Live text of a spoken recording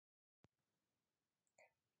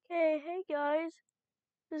Hey guys,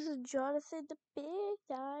 this is Jonathan, the big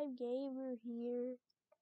time gamer here.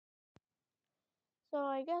 So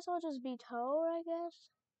I guess I'll just be Toad, I guess.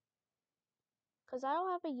 Cause I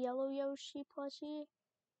don't have a yellow Yoshi plushie,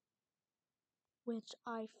 which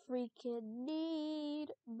I freaking need.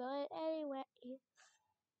 But anyway,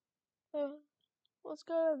 let's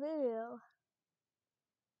go to the video.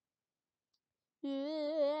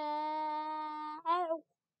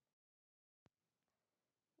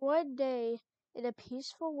 One day, in a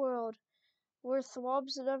peaceful world, where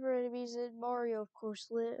Thwomps and other enemies and Mario, of course,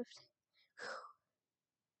 lived.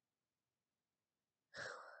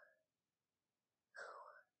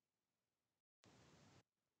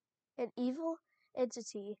 An evil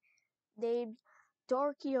entity named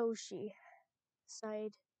Dark Yoshi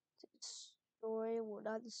decided to destroy, well,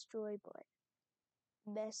 not destroy, but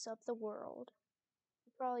mess up the world. He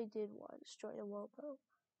probably did want to destroy the world, though.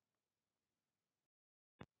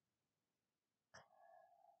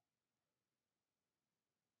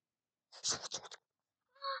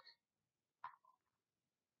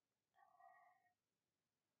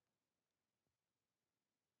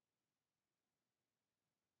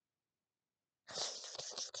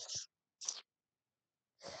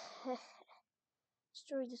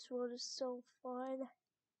 Destroying this world is so fun.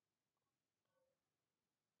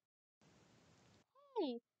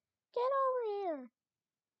 Hey, get over here!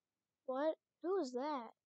 What? Who is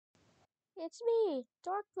that? It's me,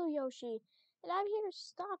 Dark Blue Yoshi, and I'm here to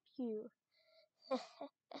stop you.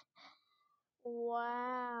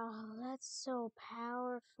 Wow, that's so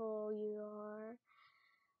powerful you are.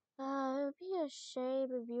 It'd be a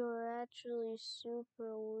shame if you were actually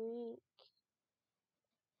super weak.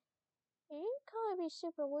 Are you calling me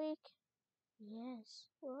super weak? Yes.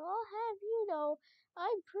 Well, I'll have you know,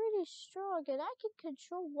 I'm pretty strong and I can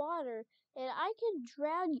control water and I can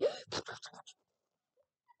drown you.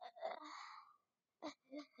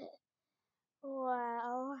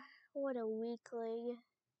 Wow, what a weakling.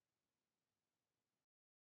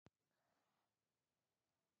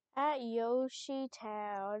 At Yoshi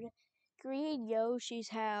Town, Green Yoshi's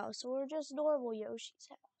house, or just normal Yoshi's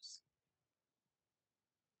house.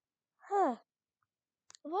 Huh.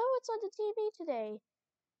 What's on the TV today?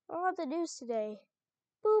 Or on the news today?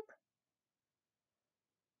 Boop.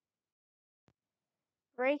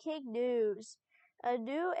 Breaking news. A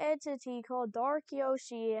new entity called Dark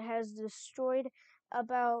Yoshi has destroyed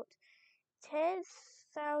about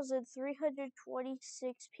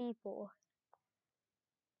 10,326 people.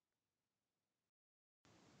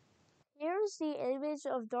 Here's the image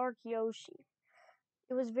of Dark Yoshi.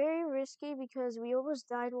 It was very risky because we almost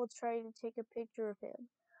died while trying to take a picture of him.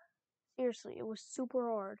 Seriously, it was super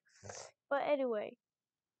hard. But anyway,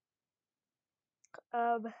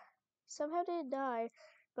 somehow didn't die,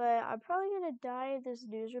 but I'm probably gonna die in this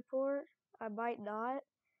news report. I might not,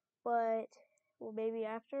 but well, maybe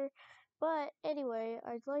after. But anyway,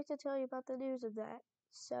 I'd like to tell you about the news of that.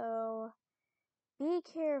 So be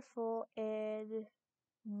careful and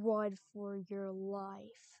run for your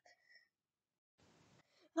life.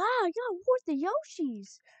 Ah, I got more the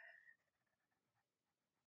Yoshis.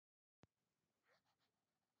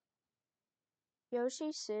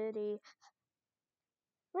 Yoshi City.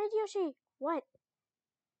 Red Yoshi, what?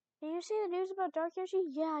 Did you see the news about Dark Yoshi?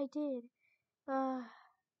 Yeah, I did. Uh,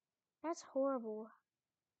 that's horrible.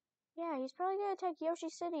 Yeah, he's probably gonna attack Yoshi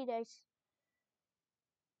City next.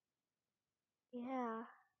 Yeah.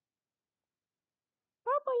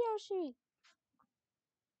 Purple Yoshi!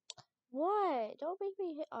 What? Don't make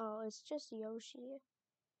me hit. Oh, it's just Yoshi.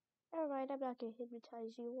 Never mind, I'm not gonna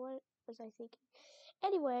hypnotize you. What was I thinking?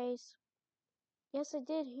 Anyways, yes, I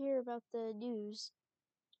did hear about the news.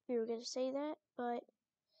 We were gonna say that, but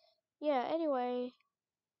yeah, anyway,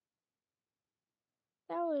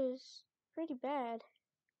 that was pretty bad.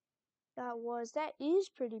 That is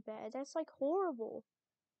pretty bad. That's like horrible.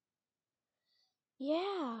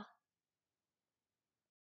 Yeah.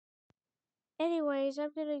 Anyways,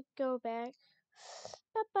 I'm gonna go back.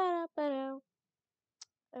 Ba-ba-da-ba-da.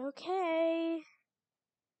 Okay.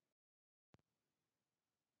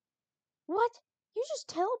 What? You just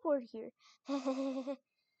teleported here.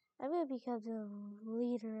 I'm gonna become the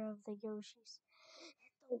leader of the Yoshis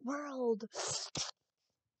in the world.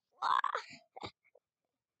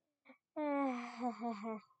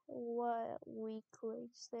 What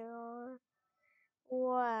weaklings there are.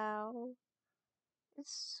 Wow.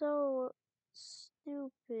 It's so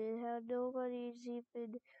stupid how nobody's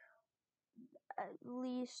even at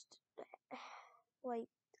least like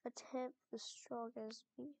attempt as strong as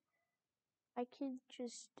me. I can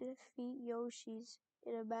just defeat Yoshi's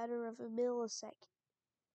in a matter of a millisecond.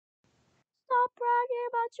 Stop bragging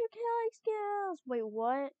about your killing skills! Wait,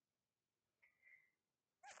 what?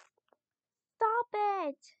 Stop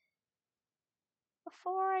it!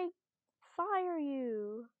 Before I fire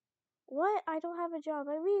you. What? I don't have a job.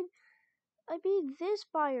 I mean this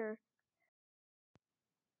fire.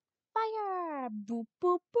 Fire! Boop,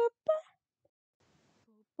 boop, boop, boop.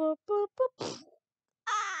 Boop, boop, boop, boop.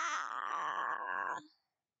 Ah!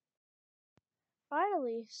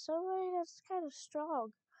 Finally, somebody that's kind of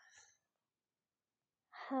strong.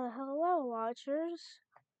 Hello, watchers.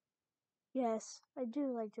 Yes, I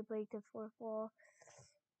do like to break the fourth wall.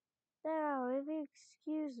 Now, if you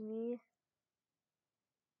excuse me,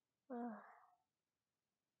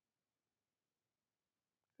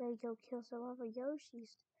 let me go kill some other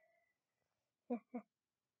Yoshis.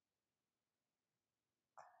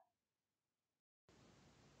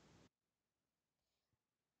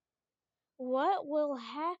 What will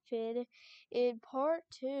happen in part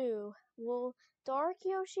 2? Will Dark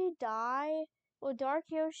Yoshi die? Will Dark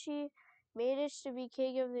Yoshi manage to be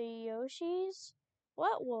king of the Yoshis?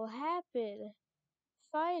 What will happen?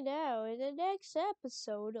 Find out in the next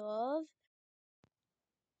episode of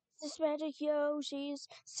Six Magic Yoshis,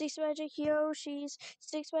 Six Magic Yoshis,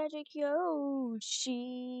 Six Magic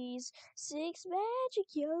Yoshis, Six Magic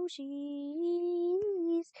Yoshis,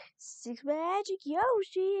 Six Magic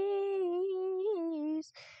Yoshis,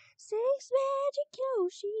 Six Magic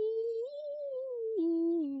Yoshis.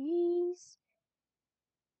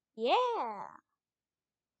 Yeah!